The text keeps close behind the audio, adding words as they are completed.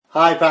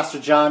Hi, Pastor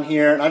John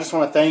here, and I just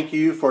want to thank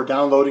you for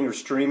downloading or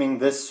streaming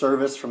this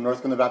service from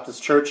Northland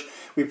Baptist Church.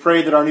 We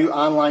pray that our new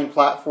online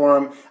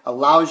platform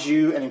allows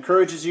you and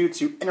encourages you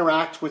to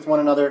interact with one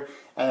another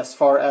as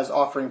far as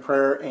offering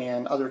prayer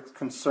and other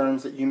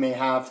concerns that you may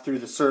have through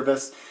the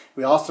service.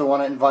 We also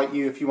want to invite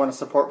you, if you want to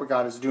support what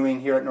God is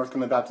doing here at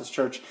Northland Baptist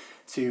Church,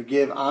 to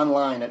give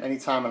online at any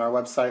time on our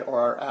website or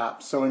our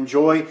app. So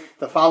enjoy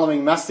the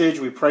following message.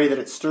 We pray that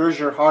it stirs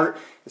your heart,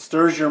 it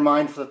stirs your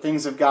mind for the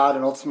things of God,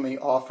 and ultimately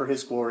all for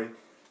His glory.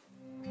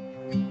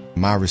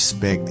 My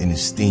respect and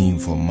esteem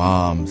for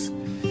moms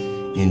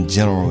in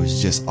general is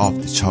just off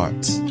the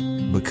charts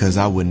because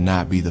I would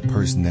not be the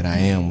person that I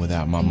am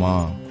without my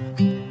mom.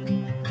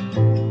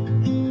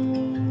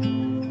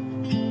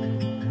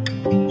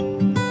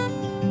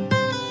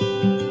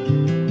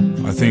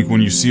 I think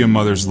when you see a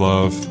mother's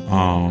love,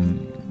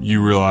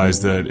 you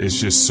realize that it's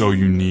just so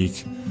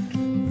unique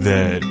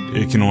that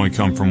it can only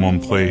come from one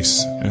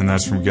place, and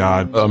that's from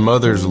God. A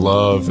mother's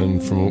love,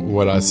 and from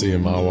what I see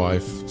in my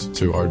wife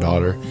to our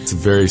daughter, it's a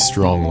very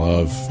strong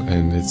love,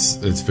 and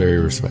it's very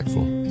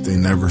respectful. They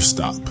never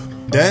stop.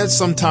 Dad,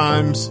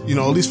 sometimes, at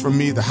least for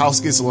me, the house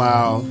gets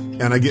loud,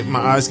 and my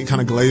eyes get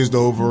kind of glazed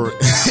over,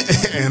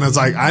 and it's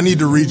like, I need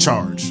to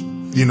recharge.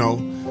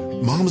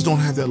 Moms don't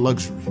have that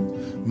luxury.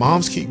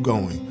 Moms keep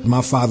going.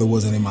 My father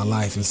wasn't in my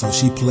life, and so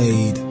she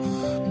played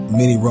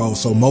many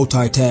roles. So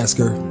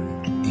multitasker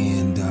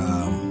and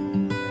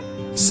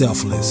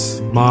selfless.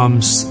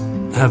 Moms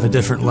have a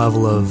different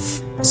level of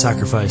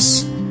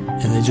sacrifice,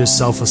 and they just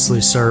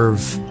selflessly serve,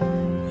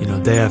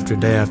 day after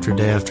day after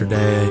day after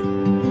day.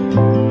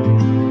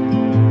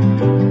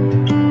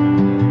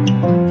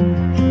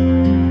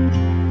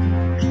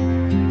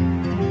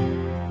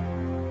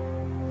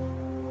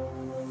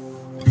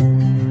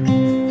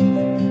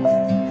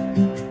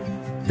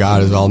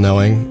 God is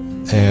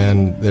all-knowing,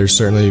 and there's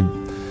certainly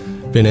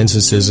been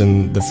instances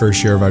in the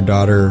first year of our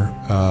daughter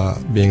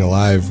being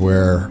alive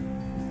where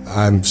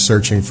I'm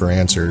searching for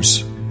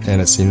answers, and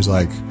it seems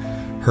like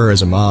her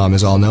as a mom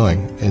is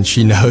all-knowing, and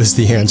she knows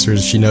the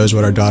answers. She knows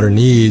what our daughter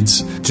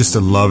needs. Just a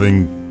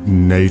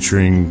loving,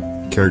 nurturing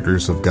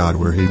characters of God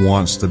where He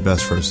wants the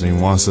best for us and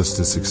He wants us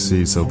to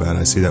succeed so bad.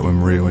 I see that with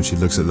Maria when she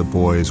looks at the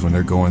boys when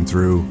they're going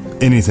through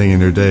anything in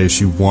their day.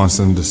 She wants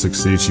them to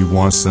succeed. She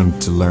wants them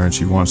to learn.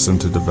 She wants them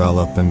to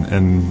develop,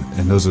 and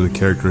those are the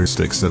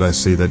characteristics that I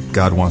see that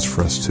God wants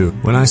for us too.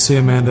 When I see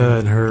Amanda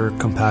and her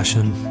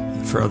compassion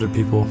for other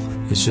people,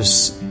 it's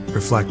just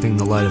reflecting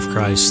the light of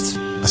Christ.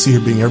 I see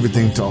her being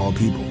everything to all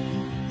people,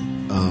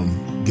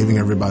 giving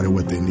everybody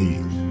what they need,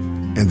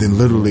 and then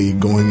literally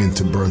going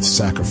into birth,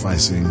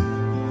 sacrificing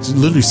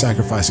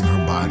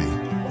her body.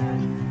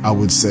 I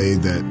would say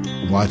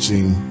that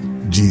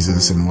watching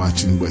Jesus and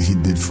watching what He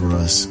did for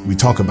us, we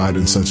talk about it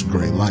in such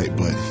great light,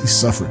 but He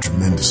suffered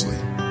tremendously.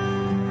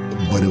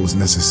 But it was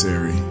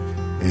necessary,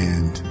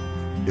 and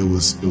it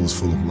was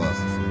full of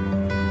love.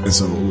 And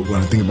so when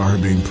I think about her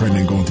being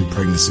pregnant, going through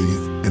pregnancy,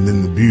 and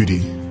then the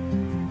beauty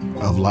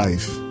of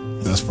life,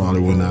 that's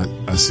probably when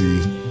I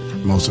see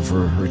most of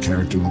her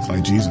character look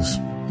like Jesus.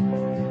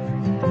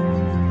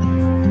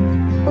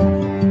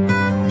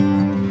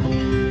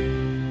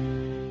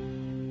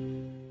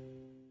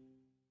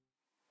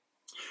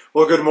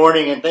 Well, good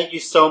morning, and thank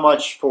you so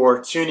much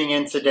for tuning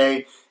in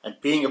today and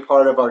being a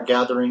part of our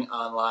gathering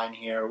online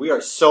here. We are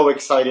so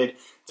excited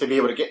to be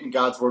able to get in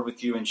God's Word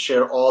with you and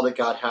share all that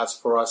God has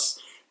for us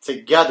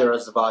together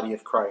as the body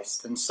of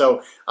Christ. And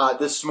so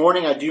this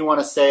morning, I do want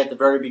to say at the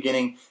very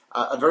beginning,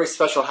 a very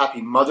special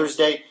happy Mother's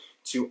Day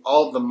to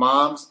all of the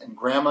moms and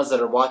grandmas that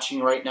are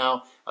watching right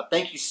now.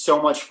 Thank you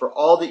so much for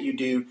all that you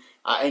do.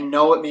 I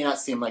know it may not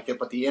seem like it,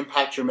 but the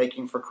impact you're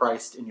making for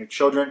Christ in your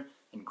children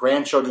and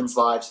grandchildren's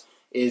lives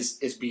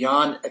is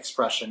beyond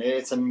expression.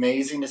 It's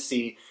amazing to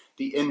see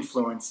the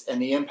influence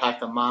and the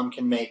impact a mom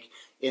can make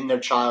in their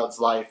child's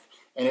life,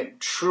 and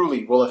it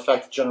truly will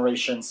affect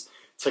generations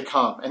to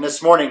come. And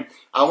this morning,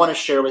 I want to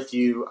share with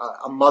you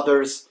a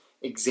mother's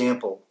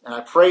example, and I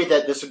pray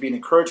that this would be an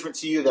encouragement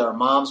to you that are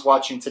moms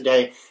watching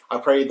today. I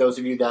pray those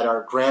of you that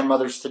are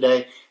grandmothers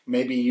today,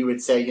 maybe you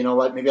would say, you know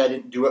what, maybe I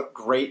didn't do it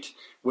great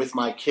with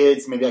my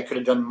kids, maybe I could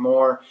have done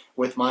more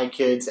with my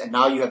kids, and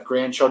now you have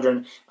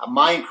grandchildren.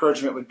 My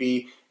encouragement would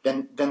be,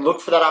 then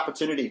look for that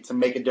opportunity to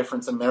make a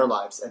difference in their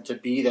lives and to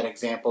be that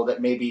example that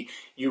maybe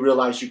you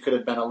realize you could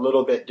have been a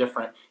little bit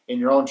different in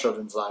your own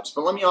children's lives.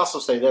 But let me also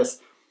say this,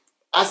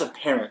 as a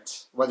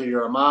parent, whether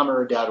you're a mom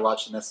or a dad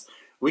watching this,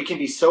 we can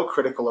be so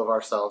critical of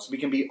ourselves. We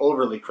can be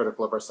overly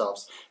critical of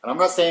ourselves. And I'm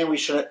not saying we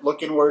shouldn't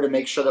look inward and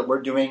make sure that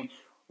we're doing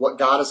what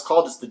God has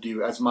called us to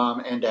do as mom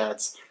and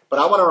dads. But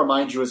I want to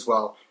remind you as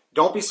well,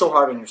 don't be so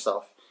hard on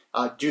yourself.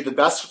 Do the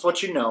best with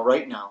what you know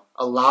right now.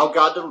 Allow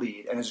God to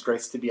lead and His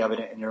grace to be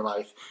evident in your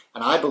life.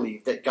 And I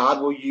believe that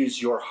God will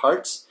use your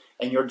heart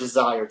and your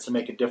desire to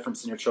make a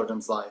difference in your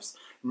children's lives.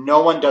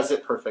 No one does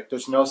it perfect.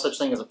 There's no such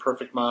thing as a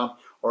perfect mom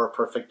or a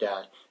perfect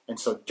dad. And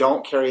so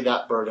don't carry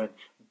that burden.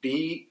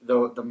 Be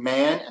the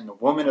man and the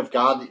woman of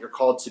God that you're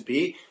called to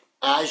be,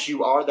 as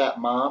you are that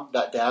mom,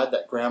 that dad,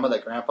 that grandma,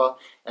 that grandpa,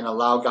 and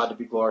allow God to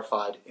be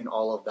glorified in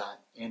all of that.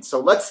 And so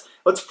let's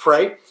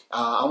pray.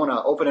 I want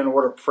to open in a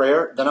word of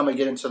prayer. Then I'm going to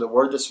get into the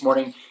word this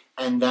morning,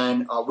 and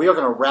then we are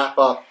going to wrap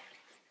up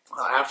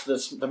after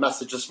the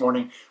message this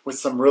morning with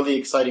some really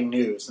exciting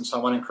news. And so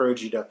I want to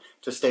encourage you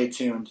to stay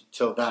tuned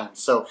till then.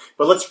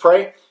 But let's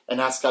pray and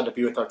ask God to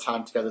be with our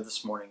time together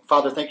this morning.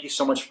 Father, thank you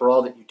so much for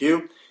all that you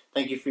do.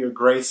 Thank you for your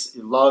grace,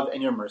 your love,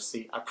 and your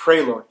mercy. I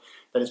pray, Lord,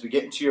 that as we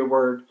get into your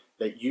word,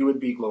 that you would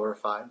be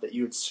glorified, that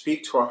you would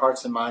speak to our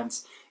hearts and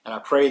minds, and I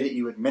pray that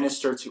you would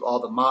minister to all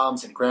the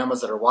moms and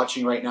grandmas that are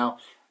watching right now.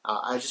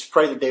 I just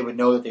pray that they would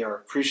know that they are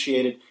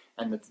appreciated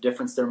and that the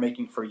difference they're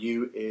making for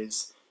you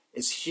is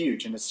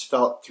huge and is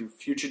felt through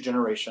future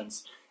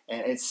generations.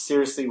 And it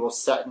seriously will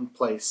set in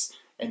place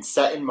and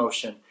set in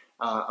motion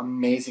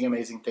amazing,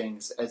 amazing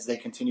things as they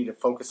continue to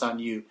focus on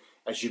you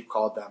as you've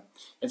called them.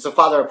 And so,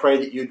 Father, I pray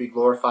that you would be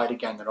glorified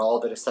again, that all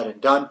that is said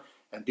and done,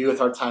 and be with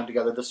our time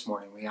together this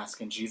morning. We ask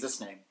in Jesus'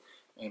 name.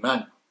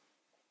 Amen.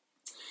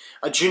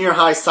 A junior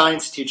high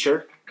science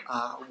teacher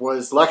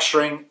was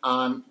lecturing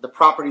on the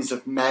properties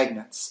of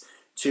magnets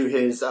to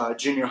his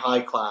junior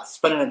high class.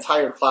 Spent an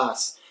entire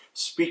class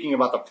speaking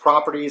about the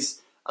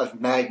properties of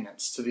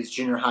magnets to these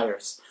junior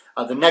hires.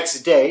 The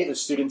next day, the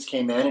students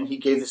came in and he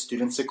gave the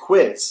students a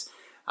quiz.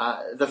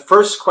 The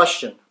first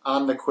question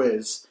on the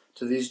quiz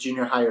to these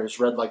junior hires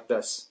read like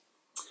this: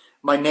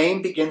 "My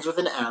name begins with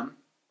an M,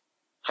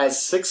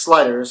 has 6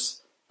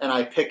 letters, and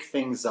I pick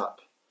things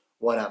up.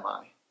 What am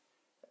I?"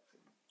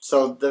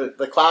 So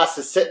the class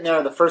is sitting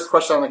there, the first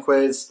question on the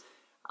quiz,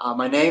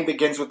 my name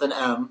begins with an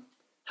M,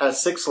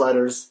 has 6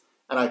 letters,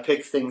 and I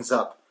pick things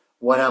up.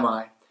 What am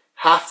I?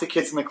 Half the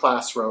kids in the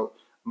class wrote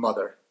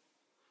mother.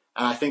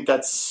 And I think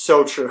that's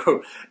so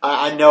true.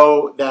 I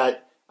know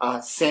that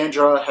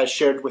Sandra has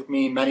shared with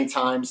me many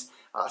times,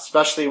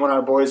 especially when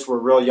our boys were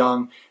real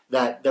young,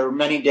 that there were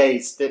many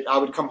days that I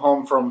would come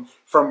home from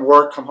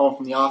work, come home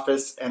from the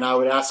office, and I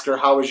would ask her,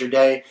 "How was your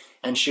day?"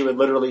 And she would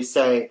literally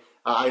say,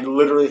 I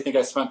literally think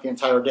I spent the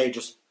entire day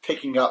just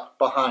picking up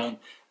behind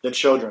the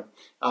children.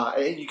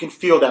 You can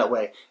feel that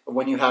way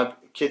when you have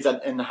kids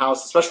in the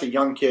house, especially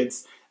young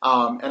kids.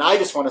 And I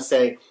just want to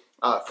say,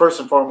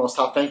 first and foremost,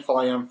 how thankful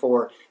I am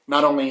for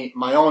not only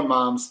my own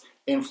mom's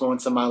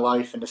influence in my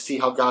life and to see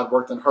how God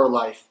worked in her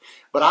life,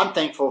 but I'm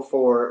thankful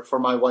for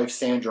my wife,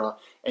 Sandra,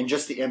 and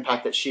just the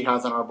impact that she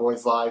has on our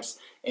boys' lives.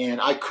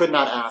 And I could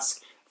not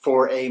ask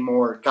for a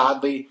more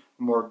godly,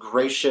 more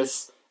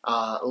gracious,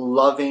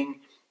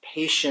 loving,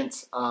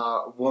 patient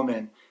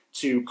woman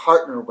to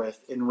partner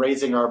with in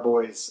raising our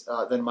boys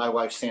than my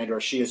wife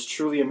Sandra. She is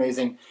truly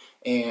amazing,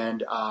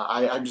 and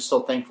I'm just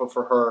so thankful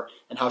for her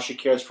and how she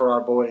cares for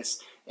our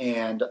boys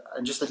and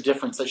just the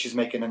difference that she's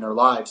making in their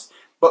lives.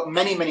 But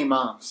many, many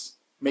moms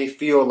may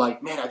feel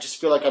like, man, I just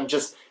feel like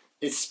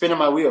it's spinning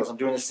my wheels. I'm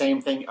doing the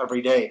same thing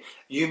every day.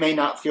 You may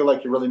not feel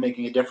like you're really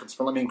making a difference,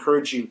 but let me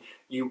encourage you,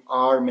 you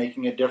are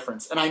making a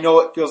difference. And I know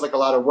it feels like a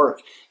lot of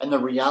work. And the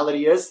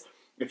reality is,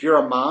 if you're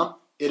a mom,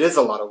 it is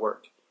a lot of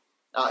work.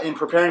 In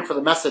preparing for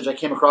the message, I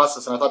came across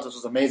this and I thought this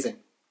was amazing.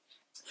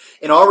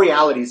 In all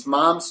realities,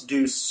 moms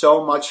do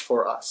so much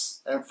for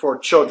us and for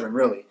children,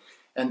 really.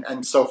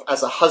 And so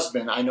as a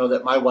husband, I know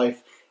that my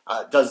wife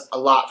does a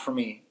lot for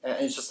me.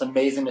 And it's just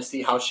amazing to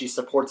see how she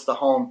supports the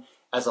home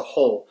as a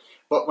whole.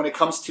 But when it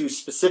comes to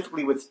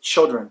specifically with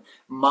children,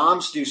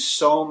 moms do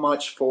so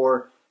much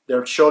for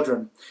their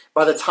children.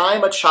 By the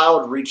time a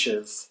child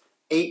reaches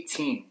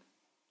 18,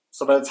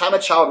 so by the time a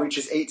child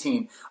reaches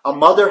 18, a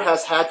mother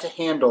has had to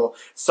handle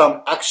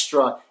some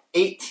extra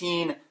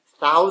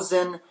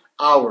 18,000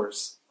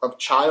 hours of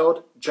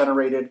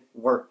child-generated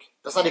work.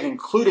 That's not even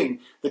including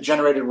the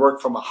generated work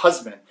from a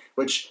husband,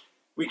 which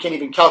we can't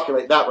even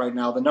calculate that right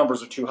now. The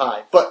numbers are too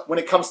high. But when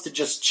it comes to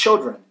just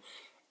children,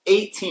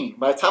 18,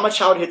 by the time a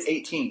child hits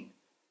 18,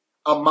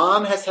 a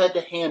mom has had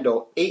to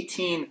handle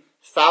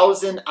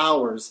 18,000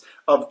 hours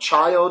of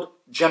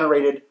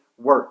child-generated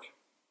work.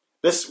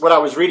 What I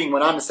was reading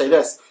went on to say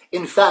this: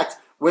 in fact,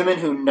 women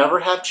who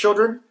never have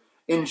children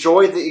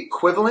enjoy the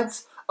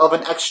equivalent of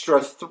an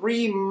extra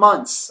 3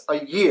 months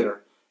a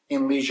year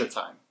in leisure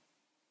time.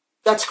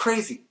 That's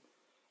crazy.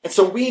 And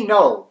so we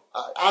know,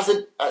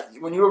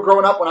 when you were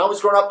growing up, when I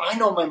was growing up, I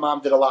know my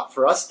mom did a lot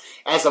for us.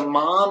 As a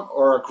mom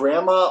or a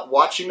grandma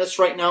watching this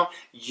right now,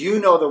 you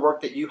know the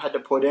work that you had to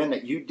put in,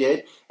 that you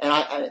did. And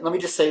let me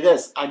just say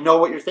this. I know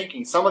what you're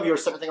thinking. Some of you are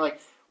sitting there thinking like,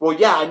 well,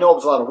 yeah, I know it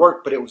was a lot of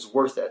work, but it was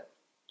worth it.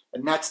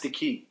 And that's the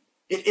key.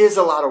 It is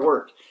a lot of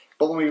work.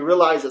 But when we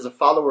realize as a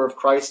follower of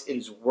Christ, it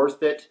is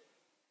worth it,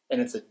 and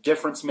it's a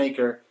difference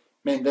maker,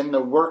 man, then the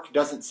work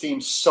doesn't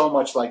seem so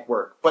much like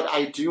work. But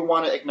I do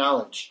want to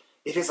acknowledge,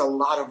 it is a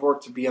lot of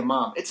work to be a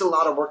mom. It's a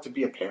lot of work to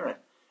be a parent.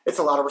 It's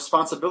a lot of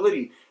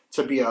responsibility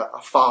to be a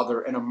father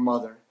and a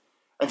mother.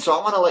 And so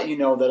I want to let you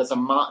know that as a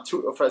mom,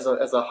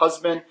 as a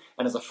husband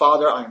and as a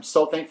father, I am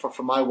so thankful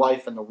for my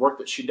wife and the work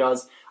that she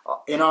does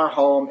in our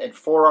home and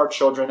for our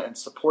children and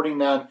supporting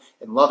them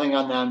and loving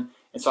on them.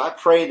 And so I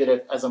pray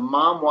that as a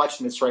mom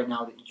watching this right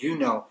now, that you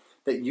know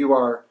that you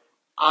are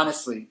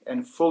honestly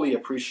and fully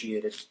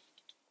appreciated.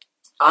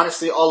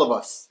 honestly, all of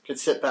us could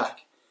sit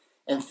back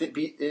and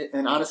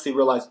honestly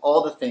realize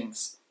all the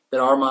things that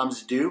our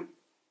moms do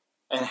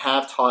and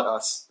have taught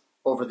us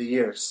over the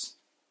years.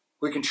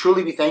 We can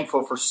truly be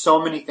thankful for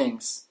so many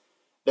things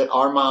that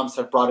our moms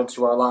have brought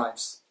into our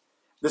lives.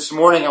 This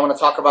morning, I want to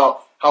talk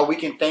about how we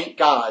can thank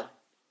God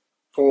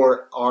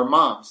for our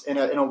moms in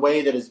a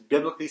way that is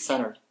biblically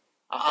centered.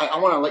 I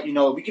want to let you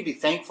know we can be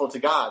thankful to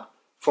God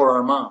for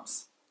our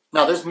moms.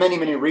 Now, there's many,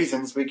 many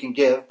reasons we can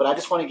give, but I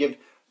just want to give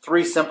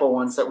 3 simple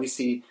ones that we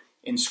see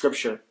in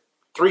Scripture.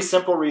 3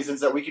 simple reasons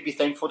that we can be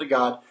thankful to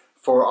God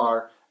for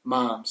our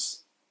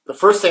moms. The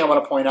first thing I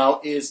want to point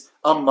out is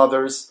a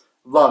mother's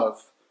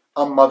love.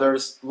 A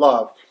mother's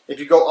love. If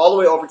you go all the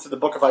way over to the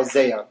book of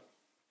Isaiah,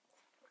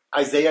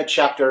 Isaiah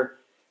chapter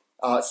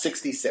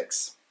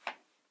 66.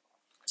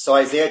 So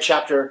Isaiah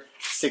chapter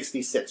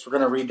 66. We're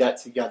going to read that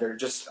together,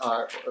 just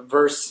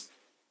verse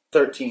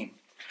 13.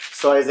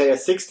 So Isaiah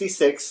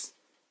 66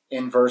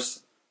 in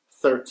verse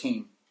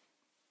 13.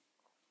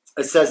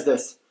 It says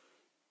this,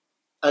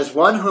 "As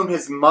one whom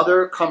his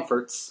mother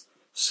comforts,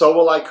 so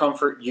will I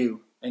comfort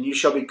you, and you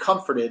shall be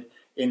comforted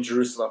in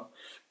Jerusalem."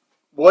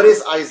 What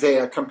is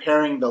Isaiah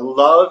comparing the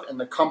love and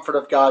the comfort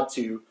of God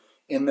to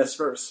in this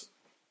verse?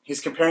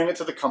 He's comparing it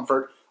to the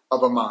comfort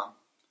of a mom.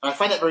 And I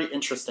find that very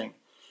interesting.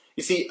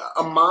 You see,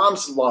 a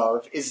mom's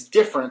love is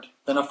different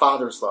than a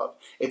father's love.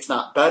 It's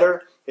not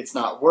better, it's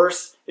not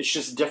worse, it's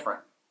just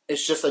different.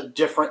 It's just a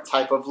different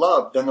type of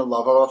love than the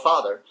love of a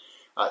father.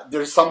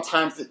 There's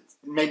sometimes it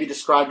may be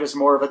described as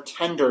more of a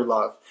tender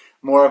love,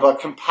 more of a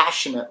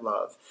compassionate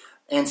love.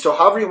 And so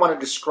however you want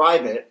to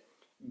describe it,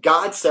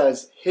 God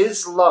says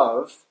his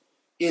love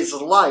is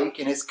like,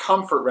 and his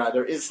comfort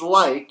rather, is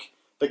like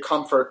the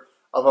comfort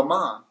of a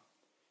mom.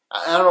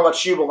 I don't know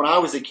about you, but when I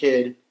was a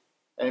kid,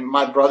 and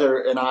my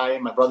brothers and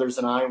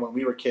I, when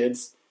we were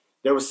kids,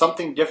 there was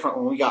something different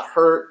when we got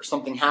hurt or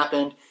something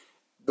happened.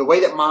 The way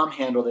that mom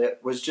handled it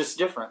was just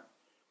different.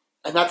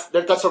 And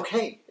that's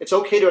okay. It's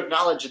okay to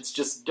acknowledge it's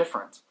just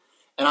different.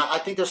 And I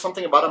think there's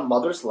something about a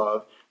mother's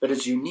love that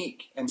is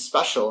unique and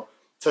special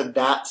to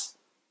that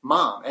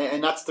mom.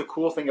 And that's the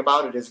cool thing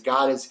about it, is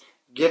God has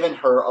given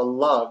her a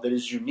love that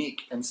is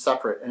unique and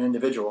separate and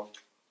individual.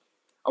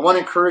 I want to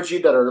encourage you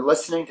that are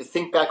listening to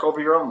think back over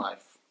your own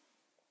life.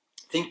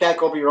 Think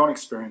back over your own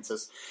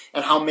experiences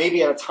and how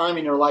maybe at a time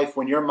in your life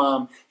when your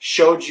mom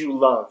showed you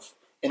love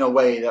in a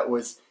way that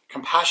was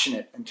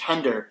compassionate and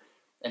tender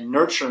and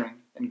nurturing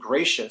and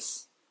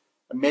gracious.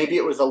 And maybe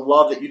it was a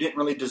love that you didn't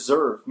really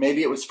deserve.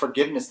 Maybe it was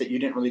forgiveness that you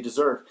didn't really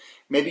deserve.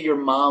 Maybe your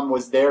mom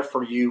was there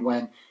for you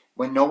when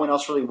no one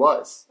else really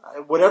was.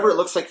 Whatever it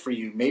looks like for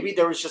you, maybe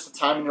there was just a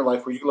time in your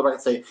life where you can look back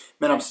and say,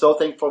 man, I'm so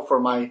thankful for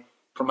my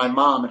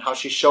mom and how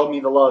she showed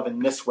me the love in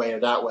this way or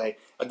that way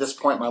at this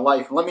point in my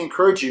life. And let me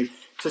encourage you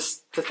to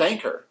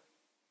thank her,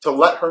 to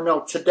let her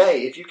know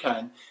today, if you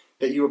can,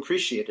 that you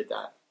appreciated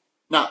that.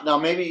 Now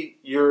maybe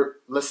you're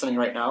listening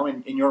right now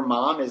and your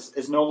mom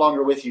is no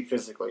longer with you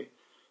physically.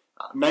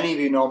 Many of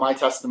you know my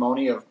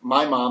testimony of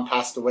my mom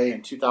passed away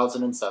in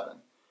 2007.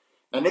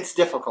 And it's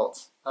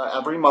difficult.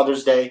 Every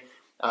Mother's Day,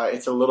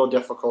 it's a little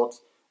difficult.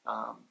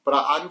 But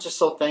I'm just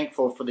so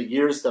thankful for the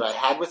years that I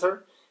had with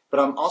her. But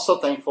I'm also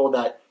thankful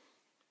that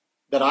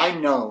I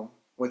know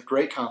with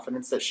great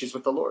confidence that she's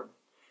with the Lord.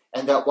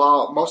 And that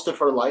while most of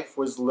her life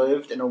was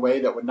lived in a way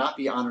that would not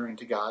be honoring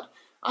to God,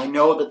 I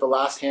know that the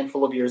last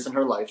handful of years in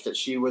her life that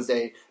she was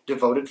a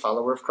devoted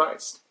follower of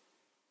Christ.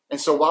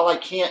 And so while I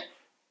can't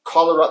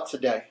call her up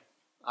today,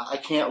 I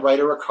can't write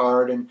her a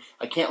card, and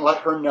I can't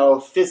let her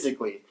know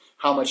physically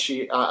how much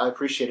I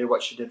appreciated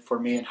what she did for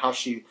me and how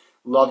she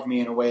loved me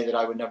in a way that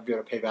I would never be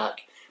able to pay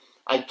back,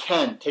 I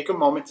can take a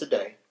moment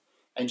today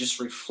and just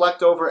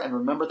reflect over and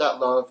remember that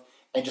love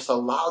and just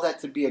allow that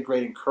to be a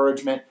great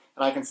encouragement.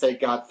 And I can say,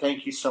 God,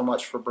 thank you so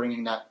much for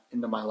bringing that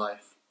into my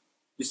life.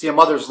 You see, a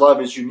mother's love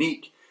is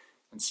unique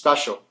and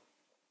special.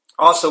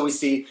 Also, we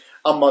see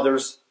a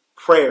mother's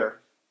prayer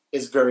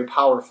is very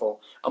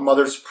powerful. A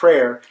mother's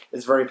prayer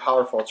is very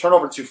powerful. Turn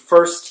over to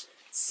 1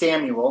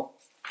 Samuel.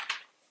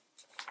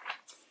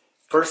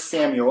 1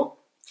 Samuel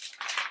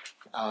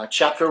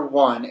chapter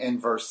 1 and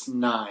verse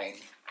 9.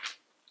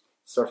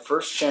 So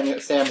 1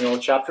 Samuel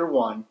chapter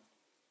 1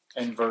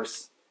 and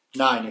verse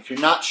 9. If you're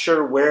not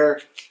sure where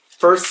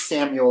 1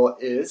 Samuel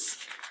is,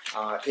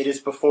 it is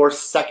before 2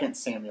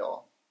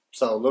 Samuel.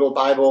 So a little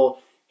Bible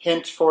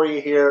hint for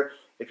you here.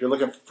 If you're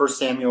looking for 1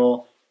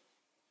 Samuel,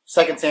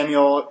 2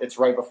 Samuel, it's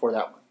right before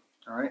that one.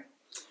 All right.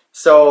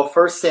 So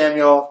 1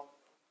 Samuel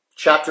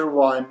chapter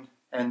 1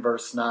 and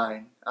verse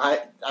 9. I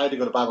had to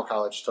go to Bible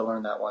college to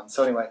learn that one.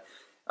 So anyway,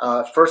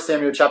 1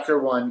 Samuel chapter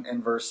 1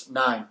 and verse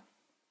 9.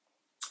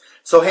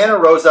 So Hannah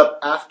rose up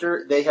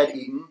after they had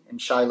eaten in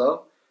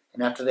Shiloh,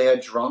 and after they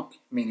had drunk,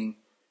 meaning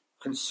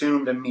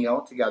consumed a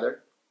meal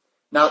together.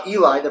 Now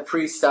Eli the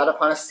priest sat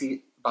upon a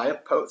seat by a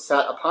post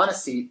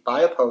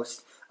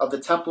of the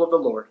temple of the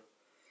Lord.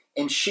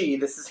 And she,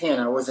 this is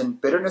Hannah, was in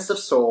bitterness of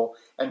soul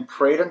and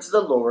prayed unto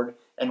the Lord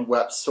and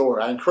wept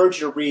sore. I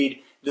encourage you to read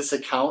this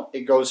account.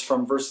 It goes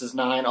from verses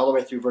 9 all the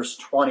way through verse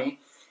 20.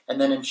 And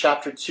then in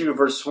chapter 2,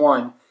 verse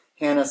 1,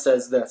 Hannah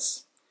says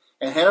this.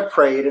 And Hannah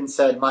prayed and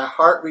said, "My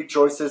heart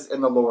rejoices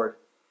in the Lord.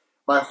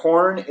 My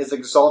horn is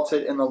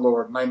exalted in the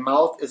Lord. My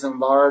mouth is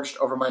enlarged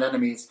over mine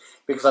enemies,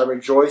 because I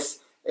rejoice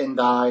in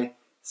thy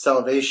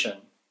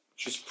salvation."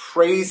 She's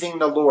praising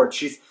the Lord.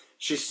 She's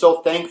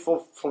so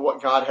thankful for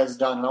what God has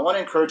done. And I want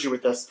to encourage you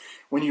with this.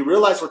 When you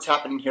realize what's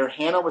happening here,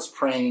 Hannah was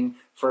praying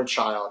for a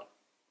child.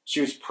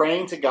 She was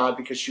praying to God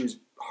because she was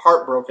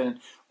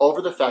heartbroken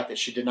over the fact that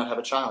she did not have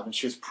a child. And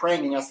she was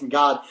praying and asking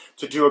God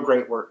to do a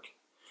great work.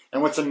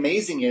 And what's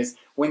amazing is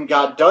when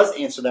God does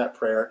answer that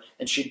prayer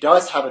and she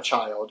does have a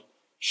child,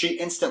 she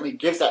instantly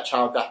gives that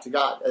child back to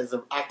God as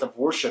an act of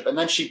worship. And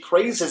then she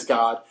praises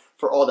God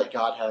for all that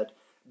God had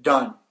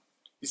done.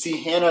 You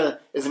see, Hannah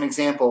is an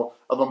example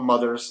of a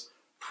mother's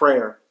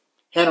prayer.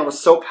 Hannah was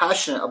so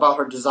passionate about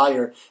her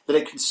desire that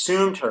it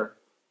consumed her.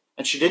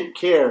 And she didn't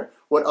care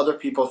what other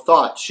people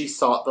thought. She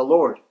sought the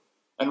Lord.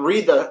 And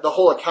read the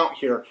whole account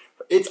here.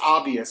 It's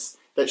obvious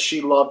that she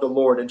loved the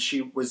Lord and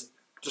she was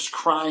just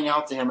crying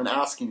out to him and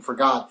asking for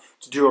God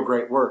to do a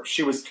great work.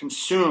 She was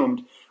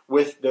consumed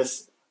with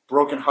this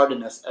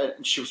brokenheartedness.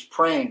 And she was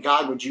praying,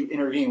 God, would you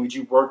intervene? Would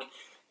you work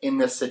in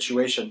this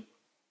situation?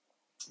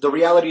 The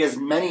reality is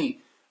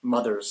many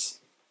mothers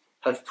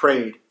have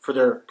prayed for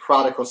their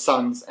prodigal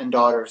sons and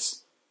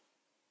daughters.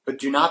 But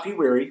do not be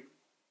weary.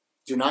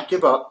 Do not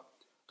give up.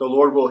 The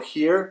Lord will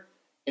hear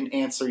and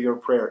answer your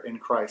prayer in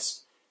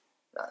Christ.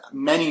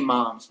 Many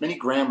moms, many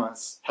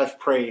grandmas have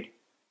prayed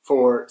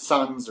for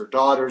sons or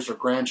daughters or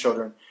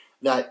grandchildren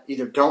that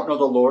either don't know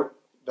the Lord,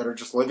 that are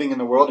just living in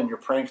the world and you're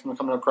praying for them to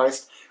come to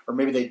Christ, or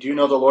maybe they do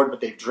know the Lord but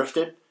they've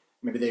drifted.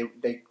 Maybe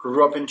they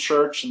grew up in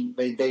church and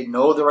they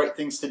know the right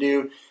things to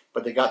do,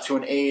 but they got to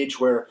an age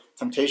where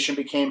temptation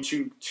became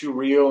too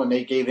real and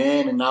they gave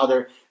in, and now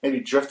they're maybe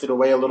drifted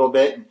away a little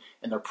bit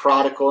and they're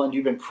prodigal, and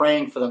you've been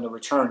praying for them to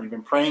return. You've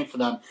been praying for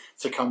them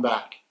to come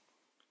back.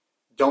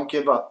 Don't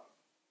give up.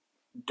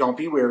 Don't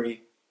be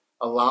weary.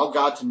 Allow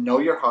God to know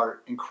your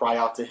heart and cry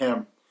out to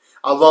him.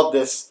 I love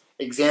this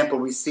example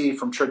we see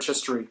from church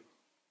history.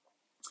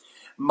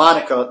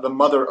 Monica, the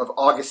mother of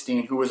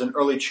Augustine, who was an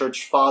early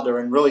church father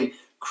and really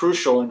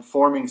crucial in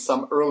forming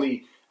some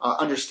early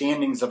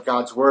understandings of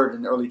God's word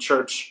in the early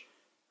church.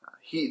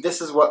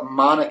 This is what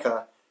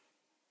Monica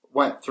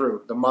went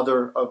through, the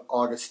mother of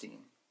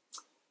Augustine.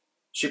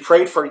 She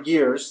prayed for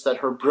years that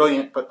her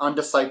brilliant but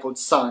undiscipled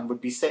son would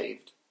be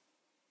saved.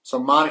 So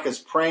Monica's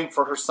praying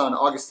for her son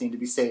Augustine to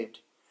be saved.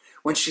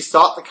 When she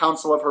sought the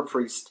counsel of her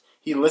priest,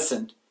 he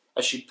listened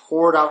as she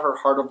poured out her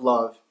heart of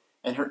love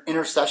and her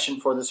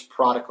intercession for this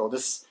prodigal,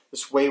 this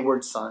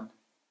wayward son.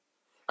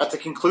 At the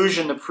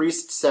conclusion, the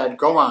priest said,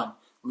 "Go on,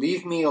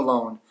 leave me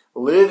alone.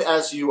 Live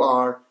as you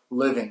are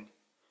living.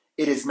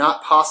 It is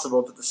not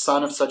possible that the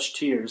son of such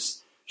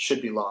tears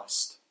should be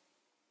lost."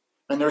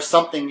 And there's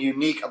something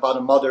unique about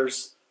a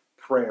mother's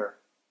prayer.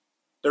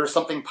 There is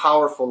something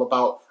powerful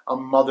about a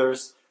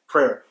mother's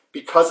prayer.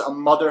 Because a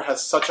mother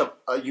has such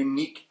a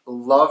unique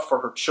love for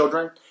her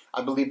children,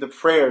 I believe the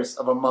prayers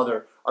of a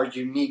mother are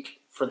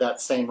unique for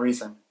that same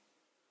reason.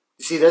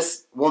 You see,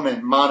 this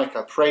woman,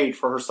 Monica, prayed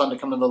for her son to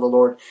come to know the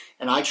Lord,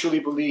 and I truly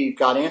believe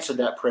God answered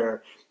that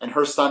prayer, and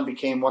her son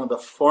became one of the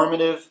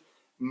formative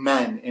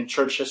men in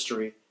church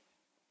history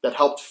that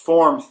helped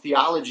form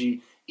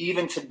theology.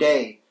 Even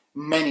today,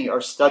 many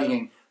are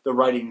studying the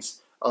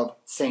writings of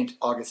St.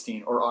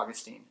 Augustine or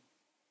Augustine.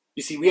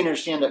 You see, we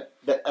understand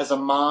that as a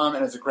mom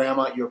and as a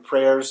grandma, your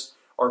prayers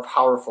are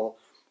powerful.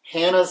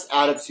 Hannah's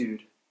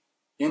attitude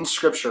in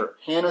Scripture,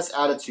 Hannah's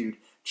attitude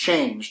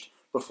changed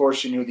before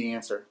she knew the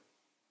answer.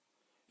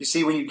 You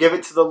see, when you give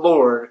it to the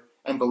Lord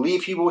and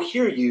believe he will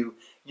hear you,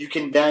 you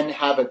can then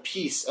have a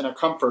peace and a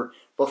comfort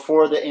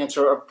before the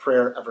answer of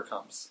prayer ever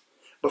comes.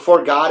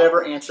 Before God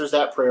ever answers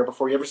that prayer,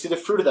 before you ever see the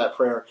fruit of that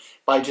prayer,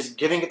 by just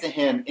giving it to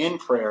him in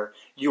prayer,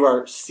 you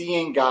are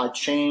seeing God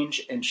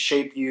change and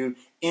shape you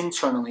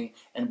internally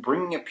and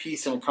bringing a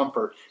peace and a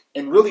comfort.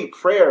 And really,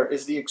 prayer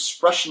is the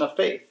expression of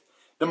faith.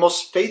 The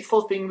most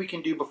faithful thing we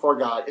can do before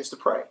God is to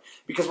pray.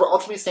 Because we're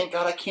ultimately saying,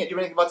 God, I can't do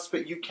anything about this,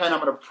 but you can. I'm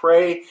going to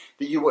pray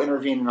that you will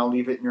intervene and I'll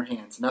leave it in your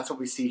hands. And that's what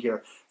we see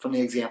here from the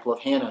example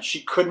of Hannah.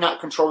 She could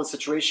not control the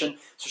situation,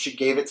 so she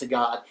gave it to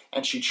God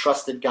and she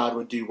trusted God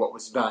would do what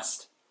was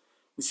best.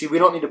 You see, we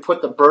don't need to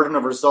put the burden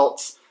of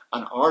results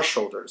on our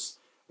shoulders.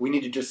 We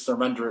need to just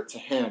surrender it to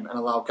him and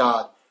allow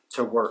God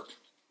to work.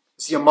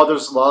 You see, a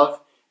mother's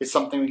love is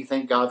something we can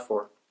thank God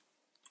for.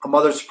 A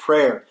mother's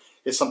prayer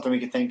is something we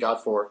can thank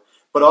God for.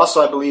 But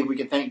also, I believe we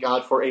can thank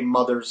God for a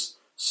mother's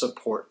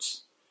support.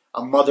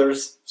 A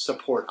mother's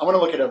support. I want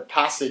to look at a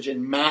passage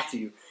in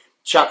Matthew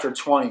chapter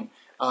 20.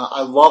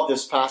 I love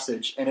this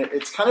passage, and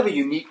it's kind of a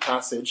unique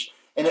passage,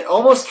 and it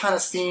almost kind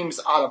of seems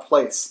out of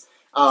place,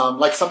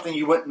 like something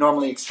you wouldn't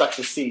normally expect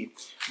to see.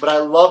 But I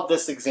love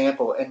this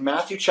example. In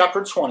Matthew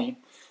chapter 20,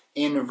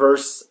 in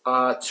verse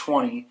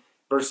 20,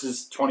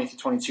 verses 20 to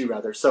 22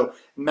 rather. So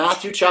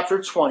Matthew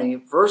chapter 20,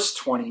 verse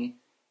 20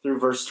 through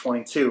verse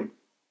 22.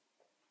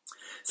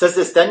 It says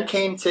this, "Then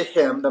came to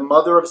him the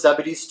mother of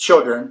Zebedee's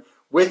children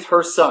with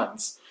her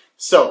sons."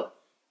 So,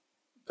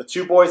 the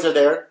two boys are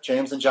there,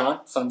 James and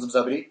John, sons of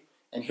Zebedee.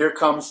 And here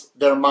comes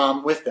their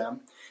mom with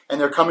them, and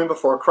they're coming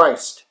before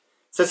Christ.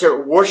 It says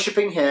here,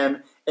 worshiping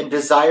him and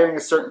desiring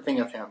a certain thing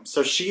of him.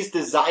 So she's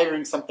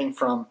desiring something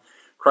from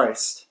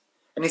Christ.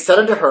 And he said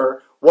unto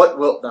her, what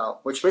wilt thou?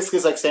 Which basically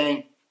is like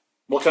saying,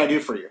 what can I do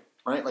for you?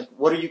 Right? Like,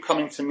 what are you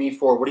coming to me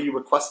for? What are you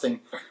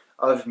requesting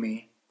of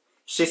me?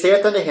 She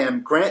saith unto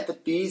him, grant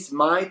that these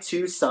my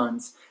 2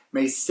 sons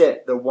may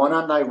sit, the one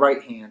on thy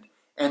right hand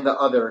and the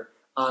other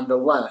on the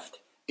left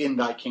in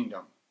thy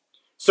kingdom.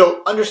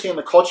 So understand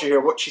the culture here.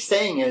 What she's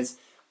saying is,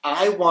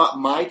 I want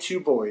my 2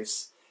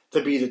 boys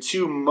to be the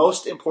 2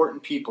 most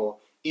important people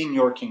in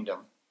your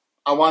kingdom.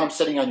 I want them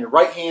sitting on your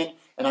right hand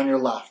and on your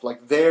left.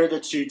 Like, they're the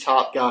 2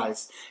 top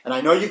guys. And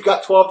I know you've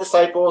got 12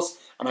 disciples,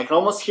 and I can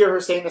almost hear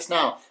her saying this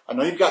now. I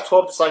know you've got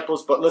 12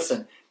 disciples, but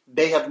listen,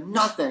 they have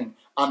nothing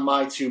on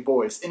my 2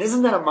 boys. And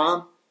isn't that a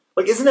mom?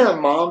 Like, isn't that a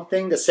mom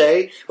thing to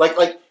say? Like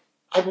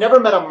I've never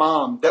met a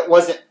mom that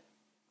wasn't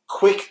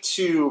quick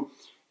to,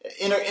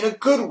 in a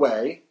good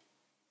way,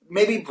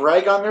 maybe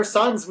brag on their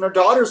sons and their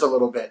daughters a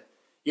little bit.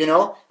 You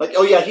know? Like,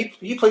 oh yeah,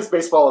 he plays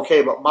baseball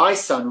okay, but my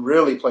son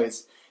really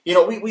plays. You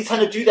know, we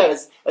tend to do that,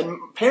 and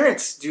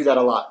parents do that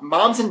a lot.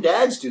 Moms and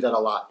dads do that a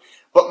lot.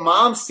 But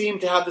moms seem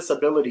to have this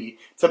ability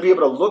to be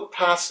able to look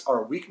past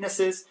our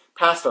weaknesses,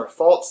 past our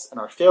faults and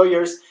our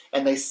failures,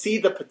 and they see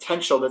the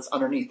potential that's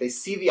underneath. They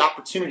see the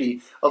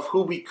opportunity of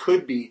who we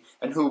could be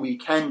and who we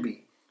can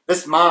be.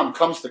 This mom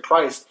comes to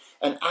Christ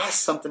and asks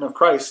something of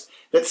Christ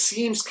that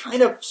seems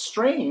kind of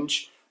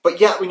strange,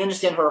 but yet we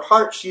understand her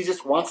heart. She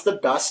just wants the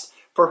best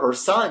for her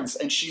sons,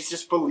 and she's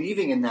just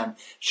believing in them.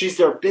 She's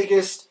their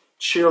biggest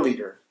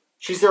cheerleader.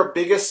 She's their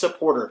biggest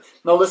supporter.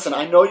 Now listen,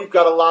 I know you've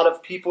got a lot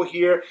of people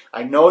here.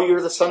 I know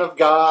you're the son of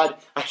God.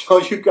 I know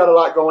you've got a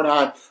lot going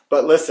on.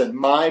 But listen,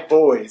 my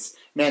boys,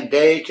 man,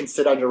 they can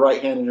sit on your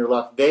right hand and your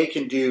left. They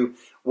can do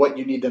what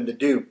you need them to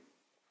do.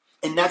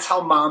 And that's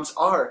how moms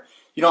are.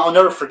 You know, I'll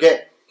never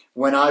forget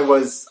when I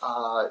was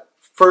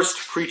first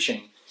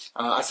preaching.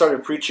 I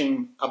started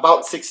preaching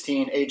about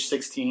age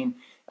 16,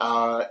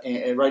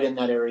 and right in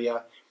that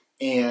area.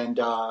 And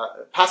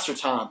Pastor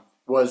Tom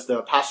was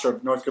the pastor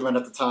of North Goodland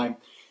at the time.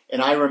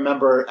 And I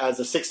remember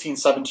as a 16,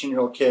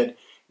 17-year-old kid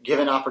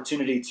given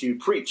opportunity to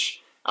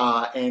preach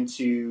and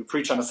to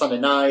preach on a Sunday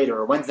night or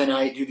a Wednesday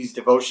night, do these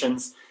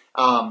devotions.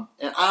 And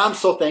I'm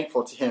so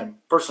thankful to him,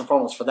 first and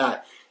foremost, for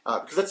that.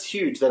 Because that's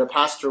huge that a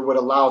pastor would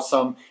allow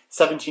some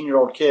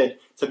 17-year-old kid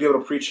to be able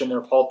to preach in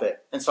their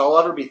pulpit. And so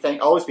I'll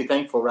always be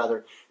thankful,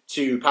 rather,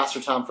 to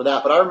Pastor Tom for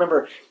that. But I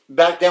remember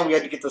back then we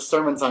had to get the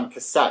sermons on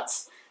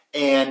cassettes.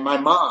 And my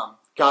mom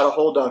got a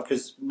hold of,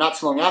 because not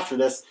too long after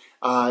this,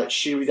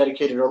 she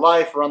rededicated her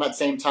life. Around that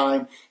same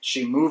time,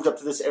 she moved up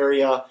to this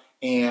area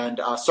and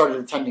started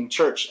attending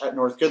church at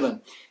North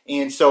Goodland.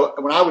 And so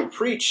when I would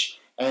preach,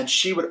 and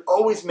she would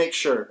always make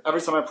sure,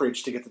 every time I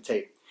preached, to get the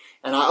tape.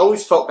 And I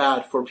always felt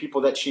bad for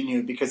people that she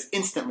knew, because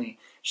instantly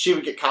she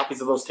would get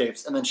copies of those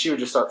tapes, and then she would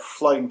just start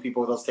flooding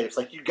people with those tapes.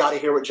 Like, you got to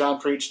hear what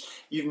John preached.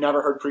 You've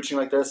never heard preaching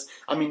like this.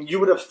 I mean, you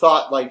would have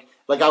thought like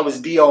I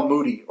was D.L.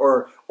 Moody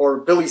or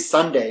Billy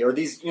Sunday or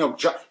these, you're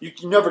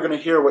never going to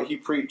hear what he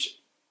preached.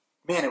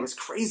 Man, it was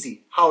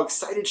crazy how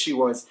excited she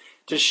was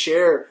to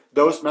share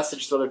those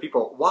messages to other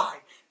people. Why?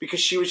 Because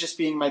she was just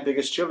being my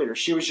biggest cheerleader.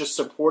 She was just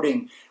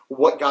supporting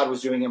what God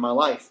was doing in my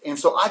life. And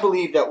so I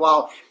believe that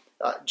while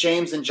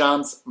James and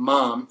John's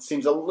mom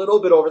seems a little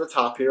bit over the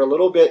top here, a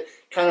little bit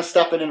kind of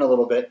stepping in a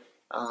little bit,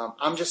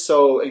 I'm just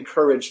so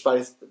encouraged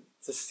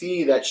to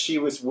see that she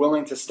was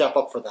willing to step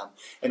up for them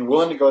and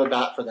willing to go to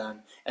bat for them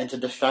and to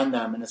defend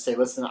them and to say,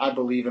 listen, I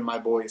believe in my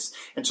boys.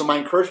 And so my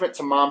encouragement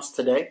to moms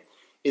today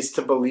is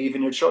to believe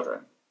in your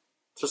children,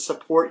 to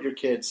support your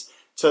kids,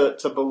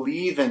 to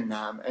believe in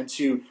them, and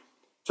to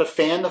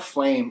fan the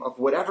flame of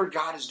whatever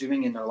God is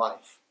doing in their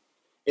life.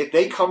 If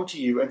they come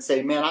to you and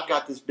say, man, I've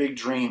got this big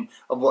dream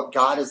of what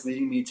God is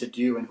leading me to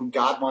do and who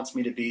God wants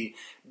me to be,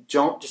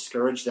 don't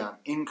discourage them.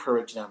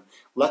 Encourage them.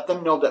 Let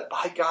them know that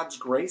by God's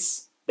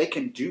grace, they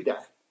can do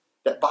that.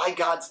 That by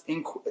God's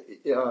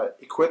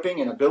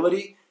equipping and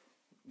ability,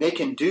 they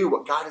can do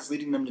what God is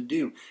leading them to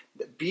do.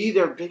 Be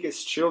their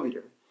biggest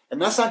cheerleader. And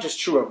that's not just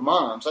true of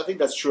moms. I think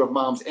that's true of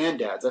moms and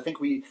dads. I think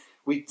we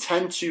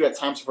tend to, at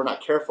times, if we're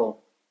not careful,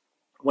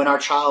 when our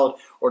child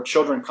or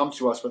children come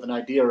to us with an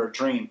idea or a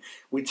dream,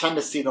 we tend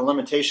to see the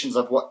limitations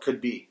of what could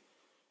be.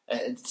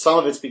 And some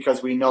of it's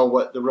because we know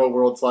what the real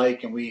world's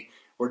like, and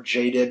we're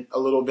jaded a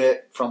little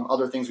bit from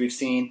other things we've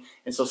seen.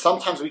 And so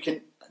sometimes we can,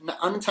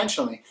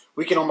 unintentionally,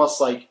 we can almost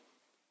like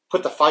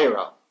put the fire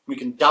out. We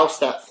can douse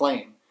that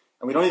flame,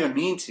 and we don't even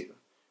mean to.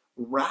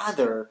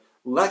 Rather,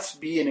 let's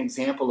be an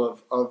example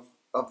of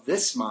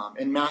this mom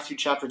in Matthew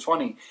chapter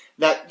 20,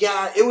 that,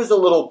 yeah, it was a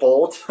little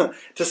bold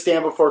to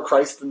stand before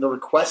Christ and to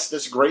request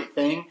this great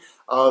thing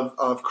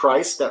of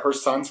Christ, that her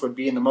sons would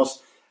be in the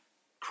most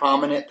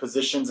prominent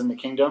positions in the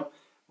kingdom.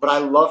 But I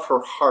love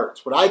her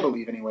heart. What I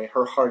believe, anyway,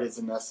 her heart is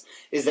in this,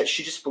 is that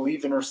she just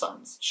believed in her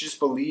sons. She just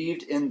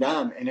believed in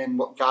them and in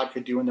what God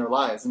could do in their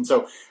lives. And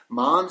so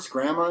moms,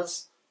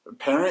 grandmas,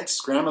 parents,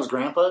 grandmas,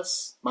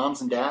 grandpas, moms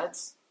and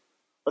dads,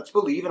 Let's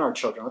believe in our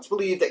children. Let's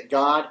believe that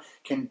God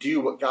can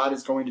do what God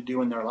is going to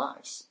do in their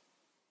lives.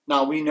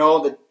 Now, we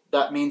know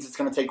that means it's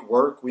going to take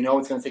work. We know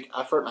it's going to take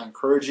effort. And I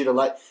encourage you to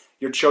let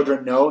your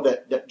children know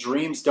that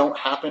dreams don't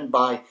happen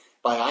by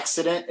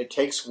accident. It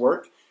takes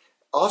work.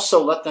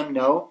 Also, let them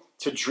know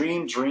to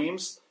dream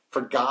dreams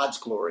for God's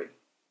glory.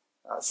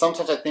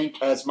 Sometimes I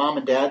think as mom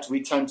and dads,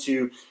 we tend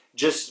to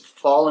just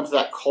fall into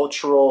that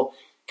cultural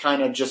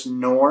kind of just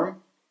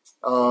norm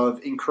of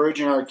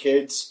encouraging our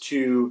kids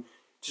to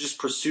just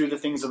pursue the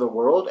things of the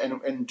world.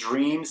 And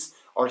dreams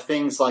are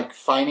things like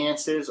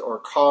finances or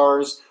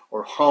cars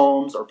or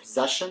homes or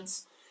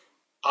possessions.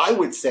 I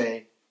would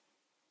say,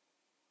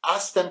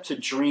 ask them to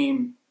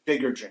dream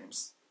bigger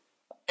dreams.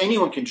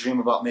 Anyone can dream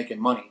about making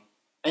money.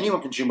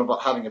 Anyone can dream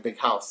about having a big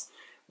house.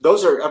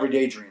 Those are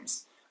everyday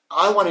dreams.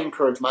 I want to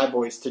encourage my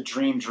boys to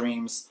dream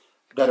dreams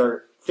that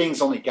are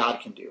things only God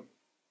can do.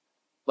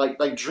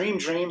 Like dream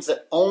dreams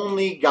that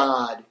only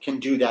God can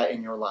do that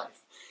in your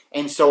life.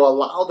 And so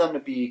allow them to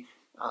be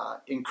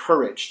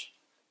encouraged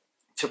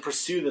to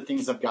pursue the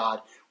things of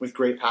God with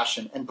great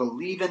passion and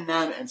believe in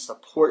them and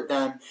support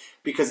them,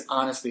 because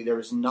honestly, there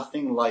is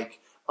nothing like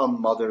a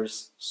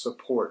mother's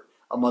support.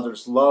 A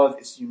mother's love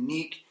is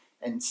unique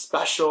and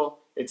special.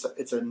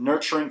 It's a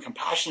nurturing,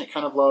 compassionate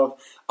kind of love.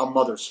 A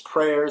mother's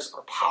prayers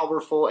are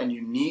powerful and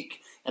unique,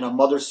 and a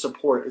mother's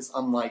support is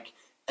unlike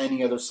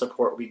any other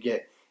support we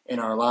get in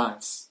our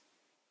lives.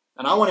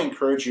 And I want to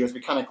encourage you as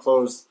we kind of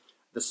close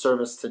the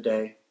service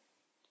today.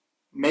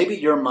 Maybe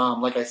your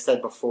mom, like I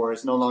said before,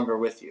 is no longer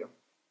with you.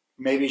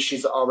 Maybe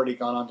she's already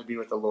gone on to be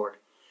with the Lord.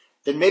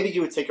 Then maybe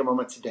you would take a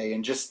moment today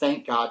and just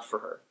thank God for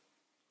her.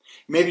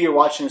 Maybe you're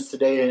watching this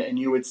today and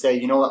you would say,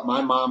 you know what,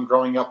 my mom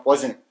growing up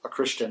wasn't a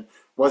Christian,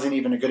 wasn't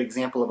even a good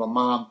example of a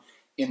mom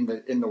in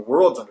the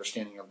world's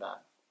understanding of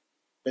that.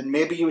 Then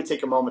maybe you would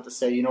take a moment to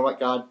say, you know what,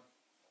 God,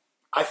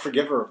 I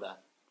forgive her of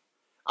that.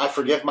 I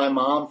forgive my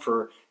mom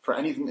for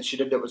anything that she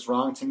did that was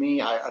wrong to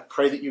me. I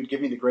pray that you would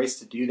give me the grace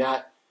to do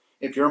that.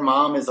 If your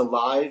mom is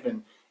alive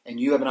and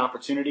you have an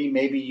opportunity,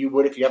 maybe you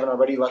would, if you haven't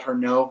already, let her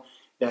know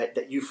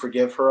that you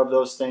forgive her of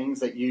those things,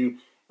 that you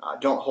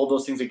don't hold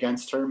those things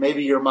against her.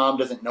 Maybe your mom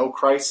doesn't know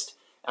Christ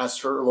as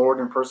her Lord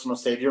and personal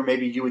Savior.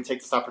 Maybe you would take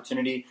this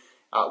opportunity.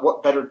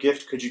 What better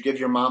gift could you give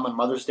your mom on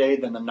Mother's Day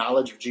than the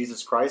knowledge of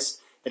Jesus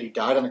Christ, that he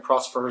died on the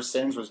cross for her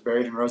sins, was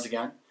buried and rose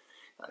again?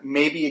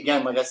 Maybe,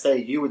 again, like I say,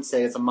 you would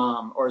say as a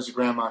mom or as a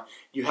grandma,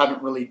 you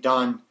haven't really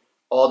done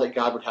all that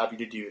God would have you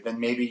to do. Then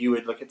maybe you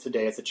would look at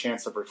today as a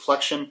chance of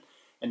reflection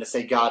and to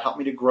say, God, help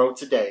me to grow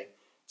today,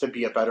 to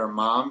be a better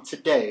mom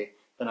today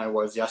than I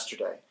was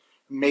yesterday.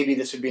 Maybe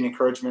this would be an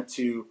encouragement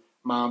to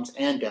moms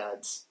and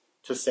dads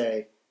to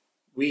say,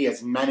 we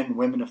as men and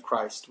women of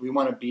Christ, we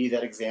want to be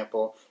that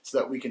example so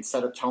that we can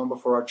set a tone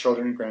before our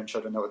children and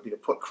grandchildren that would be to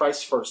put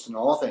Christ first in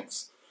all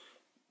things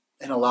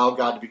and allow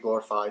God to be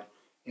glorified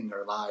in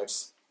their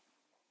lives.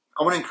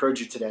 I want to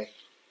encourage you today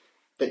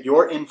that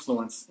your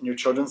influence in your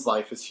children's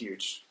life is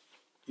huge.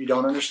 You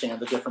don't understand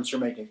the difference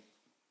you're making.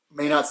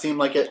 May not seem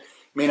like it,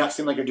 may not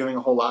seem like you're doing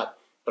a whole lot,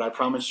 but I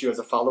promise you as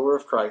a follower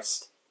of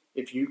Christ,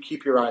 if you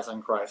keep your eyes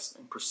on Christ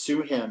and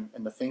pursue him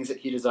and the things that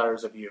he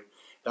desires of you,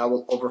 that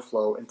will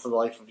overflow into the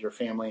life of your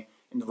family,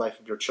 into the life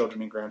of your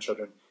children and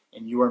grandchildren,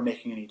 and you are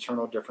making an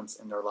eternal difference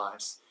in their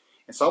lives.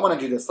 And so I want to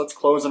do this. Let's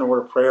close in a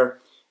word of prayer,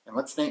 and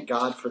let's thank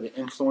God for the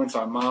influence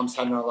our moms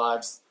had in our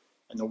lives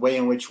and the way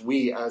in which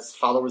we, as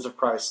followers of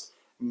Christ,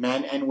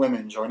 men and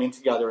women joining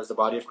together as the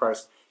body of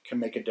Christ, can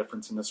make a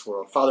difference in this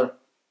world. Father,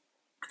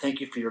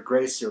 thank you for your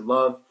grace, your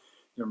love,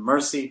 your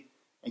mercy,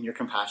 and your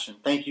compassion.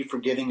 Thank you for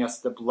giving us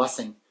the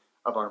blessing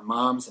of our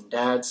moms and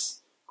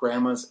dads,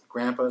 grandmas and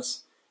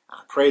grandpas.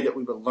 I pray that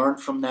we would learn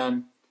from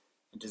them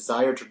and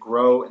desire to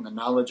grow in the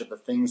knowledge of the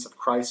things of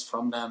Christ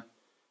from them.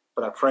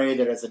 But I pray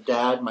that as a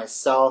dad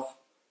myself,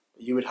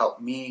 that you would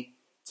help me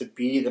to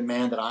be the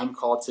man that I'm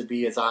called to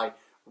be as I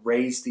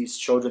raise these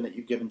children that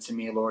you've given to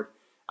me, Lord.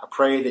 I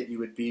pray that you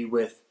would be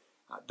with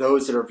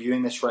those that are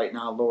viewing this right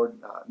now, Lord.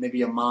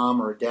 Maybe a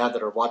mom or a dad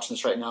that are watching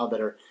this right now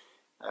that are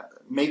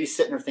maybe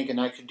sitting there thinking,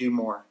 I could do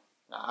more.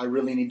 I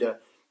really need to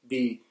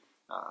be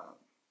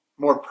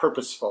more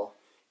purposeful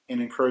in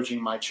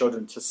encouraging my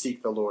children to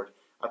seek the Lord.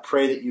 I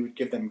pray that you would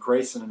give them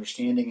grace and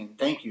understanding, and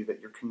thank you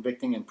that you're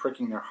convicting and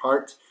pricking their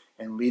heart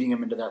and leading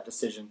them into that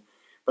decision.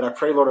 But I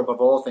pray, Lord,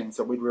 above all things,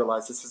 that we'd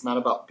realize this is not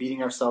about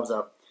beating ourselves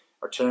up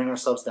or tearing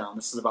ourselves down.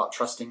 This is about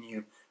trusting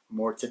you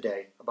more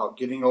today, about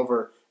giving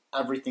over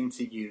everything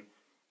to you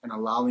and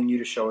allowing you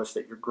to show us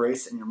that your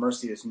grace and your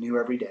mercy is new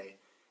every day.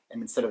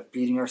 And instead of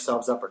beating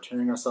ourselves up or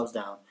tearing ourselves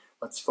down,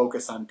 let's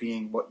focus on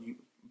being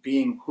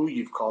who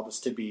you've called us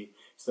to be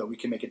so that we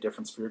can make a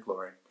difference for your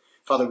glory.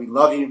 Father, we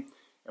love you,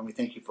 and we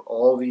thank you for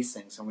all these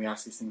things, and we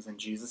ask these things in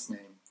Jesus'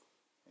 name.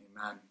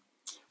 Amen.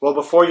 Well,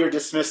 before you're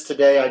dismissed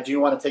today, I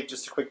do want to take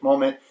just a quick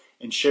moment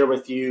and share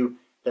with you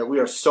that we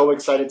are so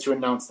excited to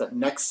announce that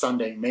next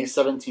Sunday, May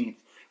 17th,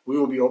 we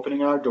will be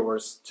opening our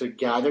doors to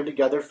gather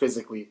together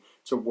physically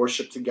to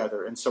worship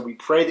together. And so we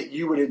pray that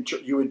you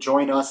would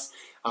join us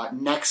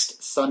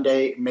next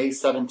Sunday, May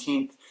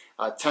 17th.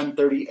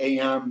 10:30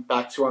 a.m.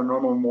 back to our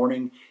normal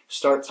morning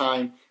start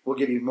time. We'll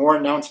give you more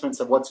announcements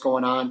of what's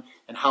going on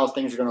and how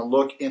things are going to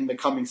look in the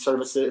coming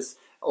services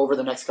over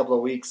the next couple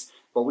of weeks.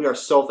 But we are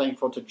so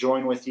thankful to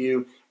join with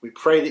you. We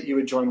pray that you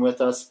would join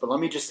with us. But let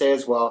me just say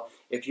as well,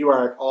 if you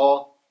are at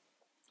all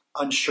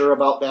unsure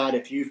about that,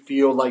 if you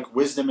feel like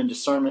wisdom and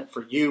discernment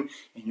for you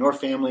and your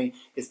family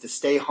is to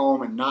stay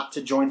home and not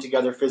to join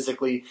together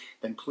physically,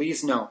 then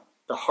please know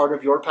the heart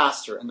of your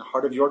pastor and the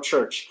heart of your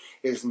church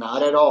is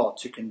not at all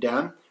to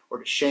condemn or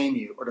to shame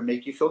you or to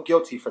make you feel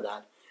guilty for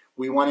that.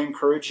 We want to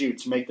encourage you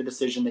to make the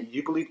decision that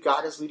you believe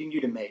God is leading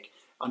you to make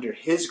under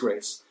His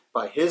grace,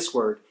 by His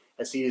word,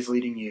 as He is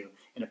leading you.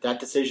 And if that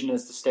decision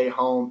is to stay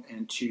home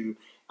and to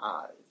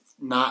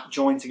not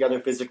join together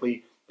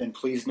physically, then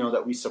please know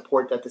that we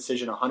support that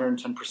decision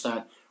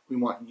 110%. We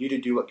want you to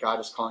do what God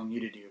is calling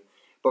you to do.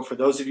 But for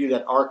those of you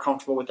that are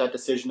comfortable with that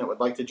decision, that would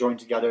like to join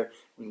together,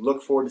 we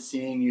look forward to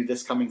seeing you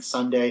this coming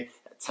Sunday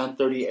at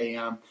 10:30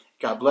 a.m.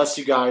 God bless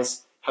you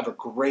guys. Have a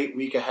great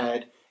week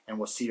ahead, and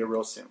we'll see you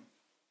real soon.